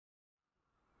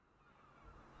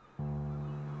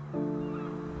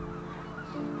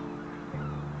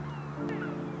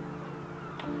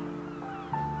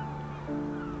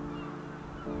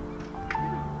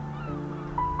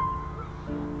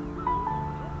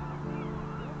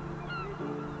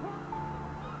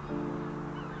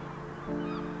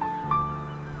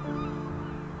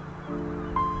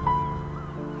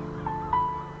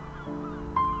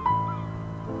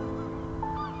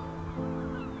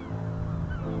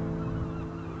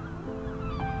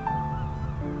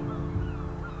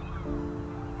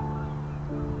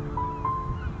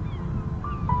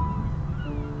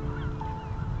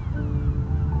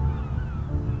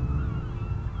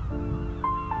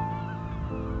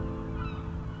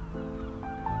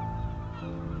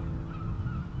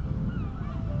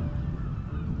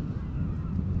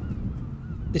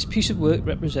This piece of work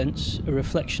represents a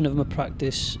reflection of my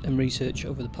practice and research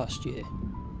over the past year.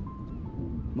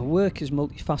 My work is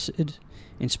multifaceted,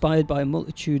 inspired by a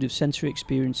multitude of sensory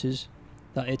experiences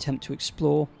that I attempt to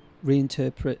explore,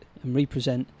 reinterpret and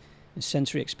represent as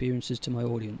sensory experiences to my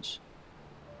audience.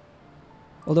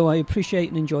 Although I appreciate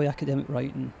and enjoy academic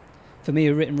writing, for me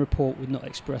a written report would not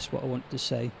express what I wanted to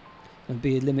say and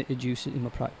be a limited use in my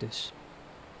practice.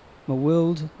 My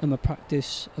world and my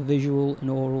practice are visual and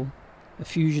oral, a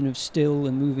fusion of still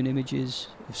and moving images,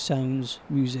 of sounds,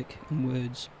 music and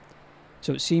words.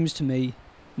 So it seems to me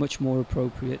much more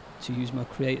appropriate to use my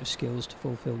creative skills to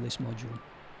fulfil this module.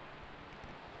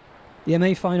 The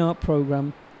MA Fine Art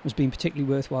programme has been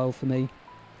particularly worthwhile for me.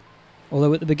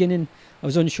 Although at the beginning I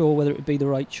was unsure whether it would be the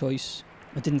right choice,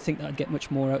 I didn't think that I'd get much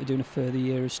more out of doing a further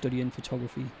year of studying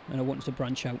photography, and I wanted to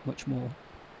branch out much more.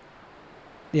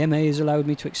 The MA has allowed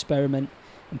me to experiment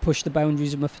and push the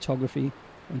boundaries of my photography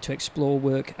and to explore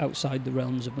work outside the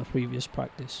realms of my previous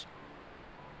practice.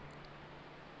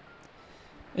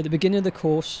 At the beginning of the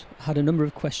course, I had a number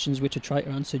of questions which I tried to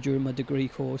answer during my degree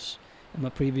course and my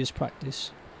previous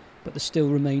practice, but they still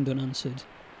remained unanswered.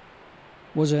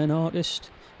 Was I an artist,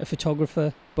 a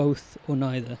photographer, both or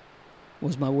neither?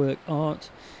 Was my work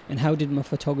art, and how did my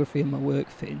photography and my work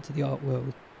fit into the art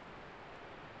world?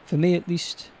 For me at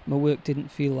least, my work didn't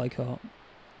feel like art.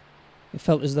 It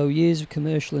felt as though years of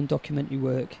commercial and documentary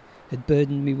work had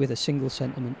burdened me with a single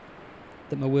sentiment,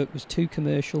 that my work was too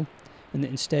commercial and that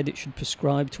instead it should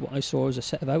prescribe to what I saw as a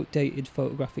set of outdated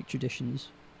photographic traditions.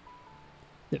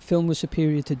 That film was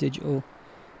superior to digital,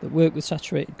 that work with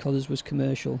saturated colours was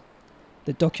commercial,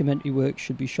 that documentary work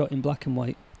should be shot in black and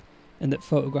white, and that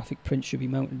photographic prints should be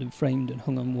mounted and framed and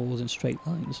hung on walls in straight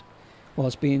lines,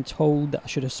 whilst being told that I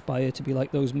should aspire to be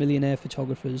like those millionaire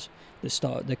photographers that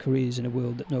started their careers in a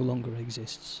world that no longer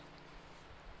exists.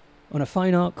 On a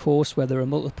fine art course where there are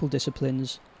multiple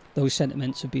disciplines, those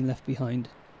sentiments have been left behind.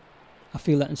 I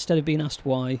feel that instead of being asked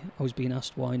why, I was being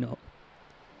asked why not.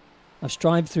 I've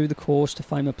strived through the course to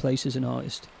find my place as an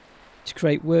artist, to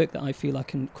create work that I feel I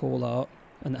can call art,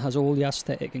 and that has all the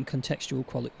aesthetic and contextual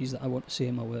qualities that I want to see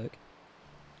in my work.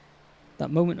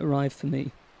 That moment arrived for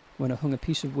me when I hung a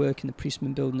piece of work in the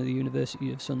Priestman building of the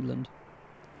University of Sunderland.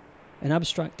 An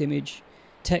abstract image,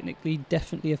 technically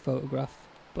definitely a photograph,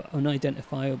 but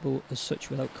unidentifiable as such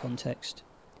without context.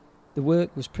 The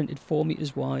work was printed 4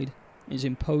 metres wide, is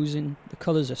imposing, the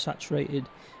colours are saturated,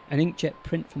 an inkjet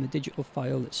print from a digital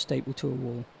file that's stapled to a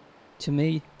wall. To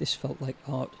me, this felt like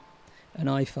art, and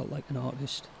I felt like an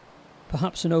artist.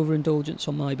 Perhaps an overindulgence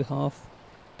on my behalf,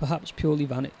 perhaps purely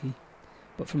vanity,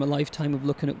 but from a lifetime of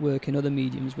looking at work in other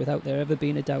mediums without there ever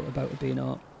being a doubt about it being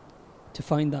art, to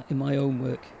find that in my own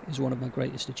work is one of my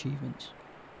greatest achievements.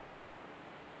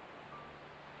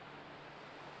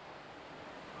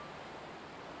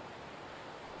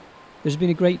 There's been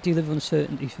a great deal of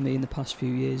uncertainty for me in the past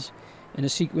few years, and a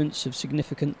sequence of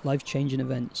significant life-changing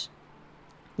events.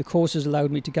 The course has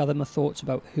allowed me to gather my thoughts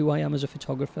about who I am as a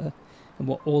photographer and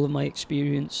what all of my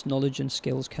experience, knowledge and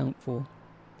skills count for.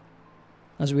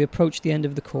 As we approach the end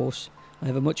of the course, I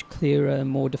have a much clearer and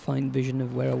more defined vision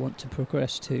of where I want to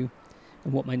progress to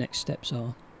and what my next steps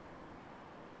are.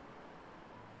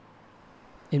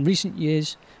 In recent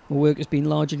years, my work has been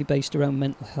largely based around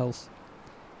mental health,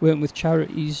 working with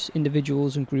charities,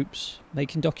 individuals and groups,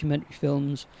 making documentary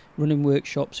films, running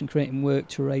workshops and creating work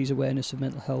to raise awareness of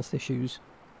mental health issues.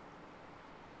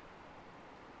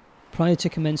 Prior to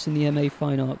commencing the MA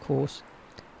Fine Art course,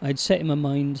 I had set in my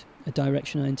mind a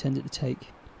direction I intended to take.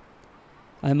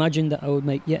 I imagined that I would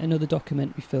make yet another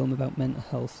documentary film about mental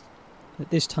health. At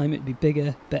this time it would be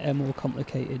bigger, better, more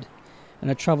complicated,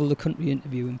 and I'd travel the country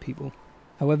interviewing people.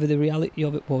 However, the reality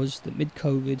of it was that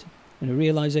mid-COVID, and a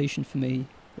realisation for me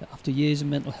that after years of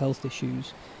mental health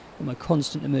issues, that my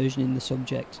constant immersion in the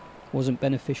subject wasn't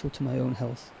beneficial to my own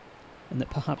health, and that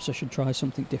perhaps I should try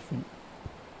something different,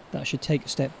 that I should take a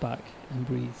step back and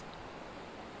breathe.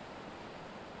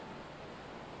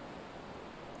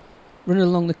 Running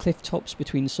along the cliff tops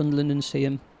between Sunderland and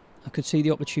Seaham, I could see the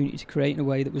opportunity to create in a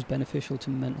way that was beneficial to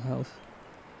my mental health.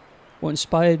 What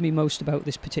inspired me most about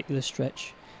this particular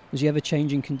stretch was the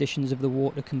ever-changing conditions of the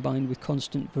water combined with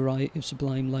constant variety of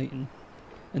sublime lighting,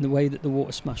 and the way that the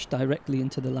water smashed directly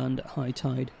into the land at high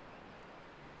tide.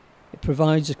 It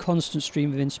provides a constant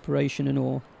stream of inspiration and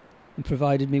awe, and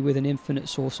provided me with an infinite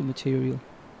source of material.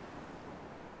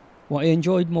 What I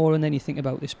enjoyed more than anything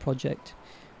about this project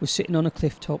was sitting on a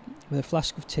cliff top with a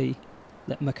flask of tea,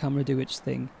 letting my camera do its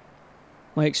thing.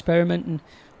 My experimenting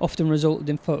often resulted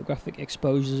in photographic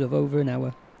exposures of over an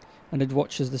hour, and I'd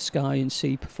watch as the sky and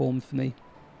sea performed for me,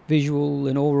 visual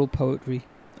and oral poetry,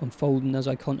 unfolding as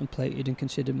I contemplated and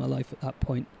considered my life at that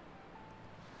point.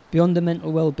 Beyond the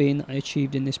mental well-being that I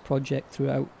achieved in this project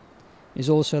throughout, it has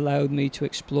also allowed me to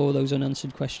explore those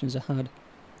unanswered questions I had.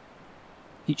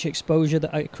 Each exposure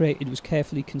that I created was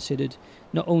carefully considered,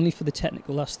 not only for the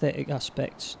technical aesthetic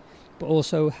aspects, but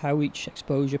also how each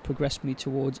exposure progressed me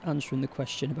towards answering the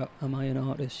question about am I an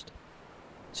artist.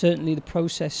 Certainly the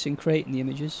process in creating the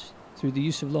images, through the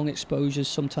use of long exposures,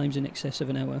 sometimes in excess of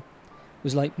an hour,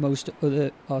 was like most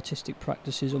other artistic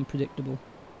practices, unpredictable.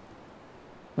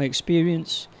 My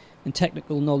experience and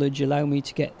technical knowledge allow me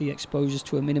to get the exposures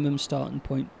to a minimum starting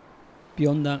point.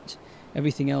 Beyond that,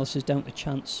 everything else is down to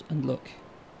chance and luck.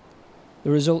 The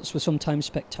results were sometimes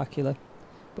spectacular,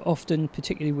 but often,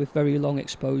 particularly with very long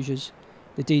exposures,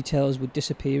 the details would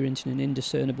disappear into an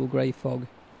indiscernible grey fog.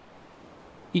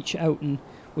 Each outing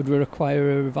would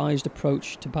require a revised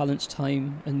approach to balance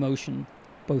time and motion,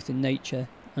 both in nature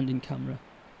and in camera.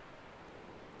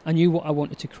 I knew what I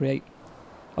wanted to create.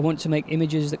 I wanted to make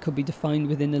images that could be defined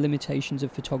within the limitations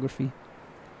of photography,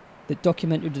 that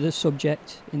documented the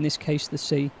subject, in this case the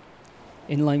sea,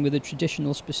 in line with the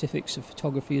traditional specifics of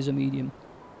photography as a medium.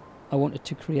 I wanted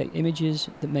to create images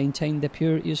that maintained their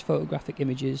purity as photographic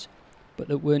images, but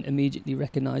that weren't immediately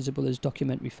recognisable as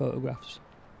documentary photographs.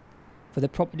 For their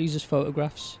properties as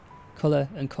photographs, colour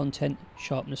and content,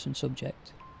 sharpness and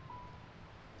subject.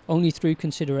 Only through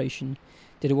consideration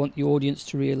did I want the audience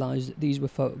to realise that these were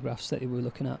photographs that they were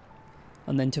looking at,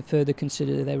 and then to further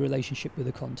consider their relationship with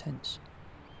the contents.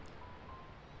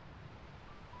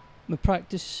 My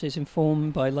practice is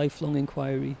informed by lifelong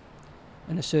inquiry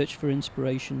and a search for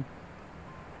inspiration.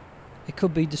 It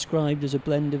could be described as a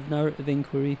blend of narrative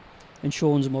inquiry and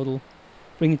Sean's model,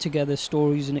 bringing together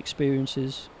stories and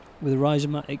experiences with a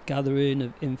rhizomatic gathering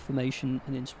of information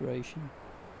and inspiration.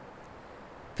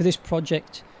 For this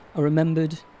project, I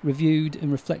remembered, reviewed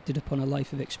and reflected upon a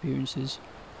life of experiences,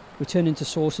 returning to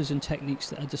sources and techniques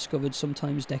that I discovered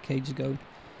sometimes decades ago,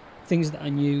 things that I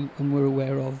knew and were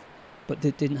aware of, but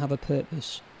that didn't have a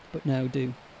purpose, but now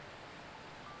do.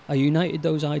 I united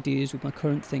those ideas with my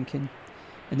current thinking,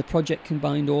 and the project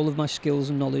combined all of my skills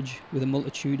and knowledge with a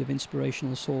multitude of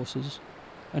inspirational sources,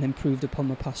 and improved upon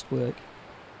my past work.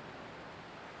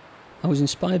 I was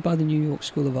inspired by the New York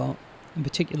School of Art, in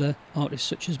particular artists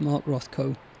such as Mark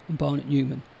Rothko and Barnett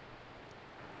Newman.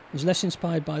 I was less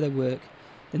inspired by their work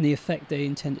than the effect they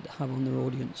intended to have on their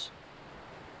audience.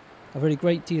 I've read a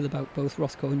great deal about both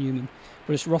Rothko and Newman,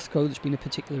 but it's Rothko that's been a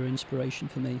particular inspiration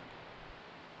for me.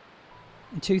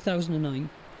 In 2009,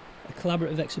 a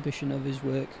collaborative exhibition of his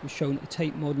work was shown at the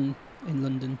Tate Modern in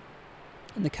London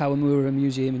and the Kawamura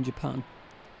Museum in Japan.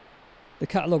 The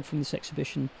catalogue from this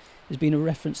exhibition has been a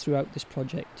reference throughout this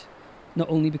project, not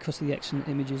only because of the excellent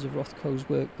images of Rothko's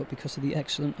work, but because of the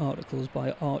excellent articles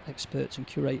by art experts and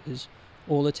curators,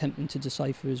 all attempting to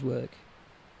decipher his work.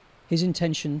 His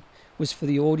intention was for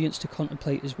the audience to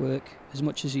contemplate his work as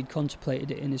much as he'd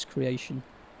contemplated it in his creation.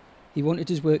 He wanted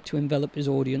his work to envelop his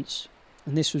audience,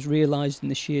 and this was realised in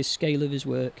the sheer scale of his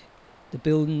work, the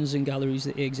buildings and galleries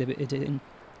that he exhibited in,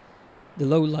 the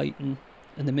low lighting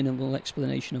and the minimal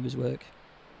explanation of his work.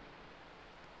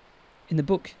 In the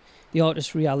book, The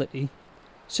Artist's Reality,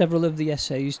 several of the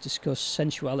essays discuss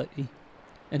sensuality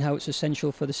and how it's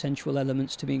essential for the sensual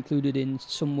elements to be included in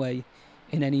some way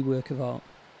in any work of art.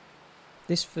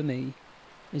 This, for me,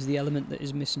 is the element that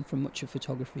is missing from much of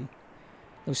photography.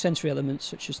 Those sensory elements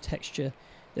such as texture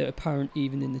that are apparent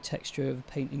even in the texture of a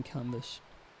painting canvas.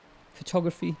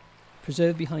 Photography,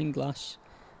 preserved behind glass,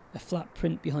 a flat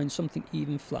print behind something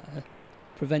even flatter,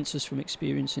 prevents us from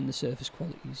experiencing the surface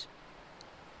qualities.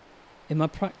 In my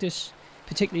practice,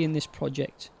 particularly in this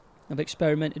project, I've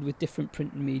experimented with different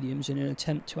printing mediums in an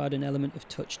attempt to add an element of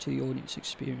touch to the audience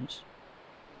experience.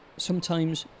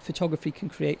 Sometimes photography can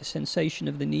create a sensation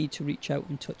of the need to reach out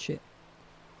and touch it.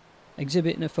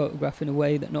 Exhibiting a photograph in a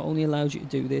way that not only allows you to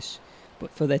do this,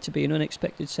 but for there to be an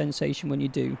unexpected sensation when you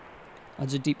do,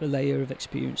 adds a deeper layer of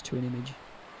experience to an image.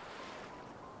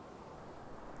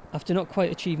 After not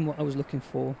quite achieving what I was looking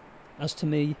for, as to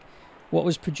me, what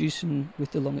was producing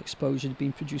with the long exposure had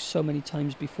been produced so many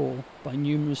times before by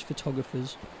numerous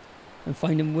photographers, and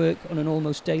finding work on an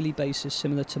almost daily basis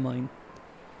similar to mine,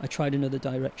 I tried another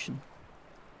direction.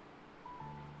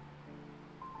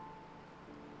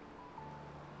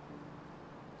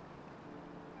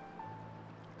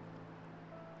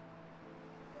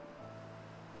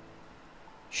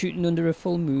 Shooting under a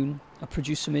full moon, I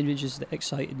produced some images that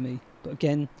excited me, but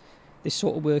again, this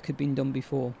sort of work had been done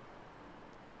before.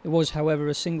 There was, however,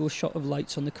 a single shot of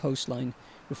lights on the coastline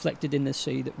reflected in the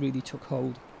sea that really took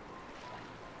hold.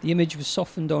 The image was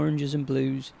softened oranges and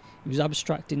blues, it was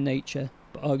abstract in nature,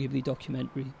 but arguably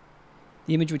documentary.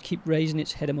 The image would keep raising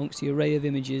its head amongst the array of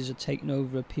images I'd taken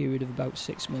over a period of about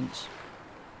 6 months.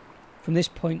 From this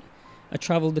point, I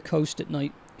travelled the coast at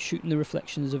night, shooting the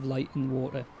reflections of light in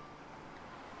water.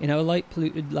 In our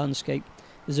light-polluted landscape,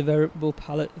 there's a veritable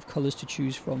palette of colours to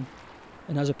choose from,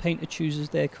 and as a painter chooses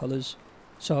their colours,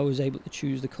 so I was able to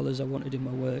choose the colours I wanted in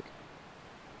my work.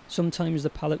 Sometimes the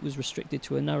palette was restricted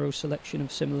to a narrow selection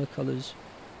of similar colours,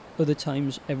 other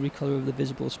times every colour of the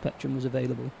visible spectrum was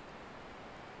available.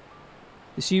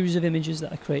 The series of images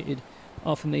that I created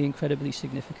are for me incredibly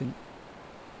significant.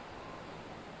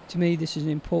 To me, this is an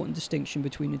important distinction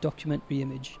between a documentary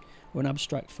image or an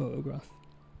abstract photograph.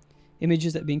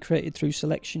 Images that have been created through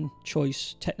selection,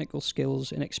 choice, technical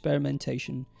skills and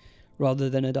experimentation, rather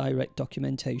than a direct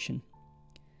documentation.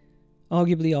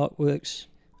 Arguably, artworks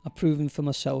I've proven for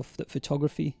myself that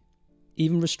photography,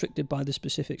 even restricted by the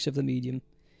specifics of the medium,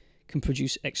 can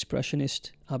produce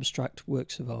expressionist, abstract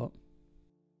works of art.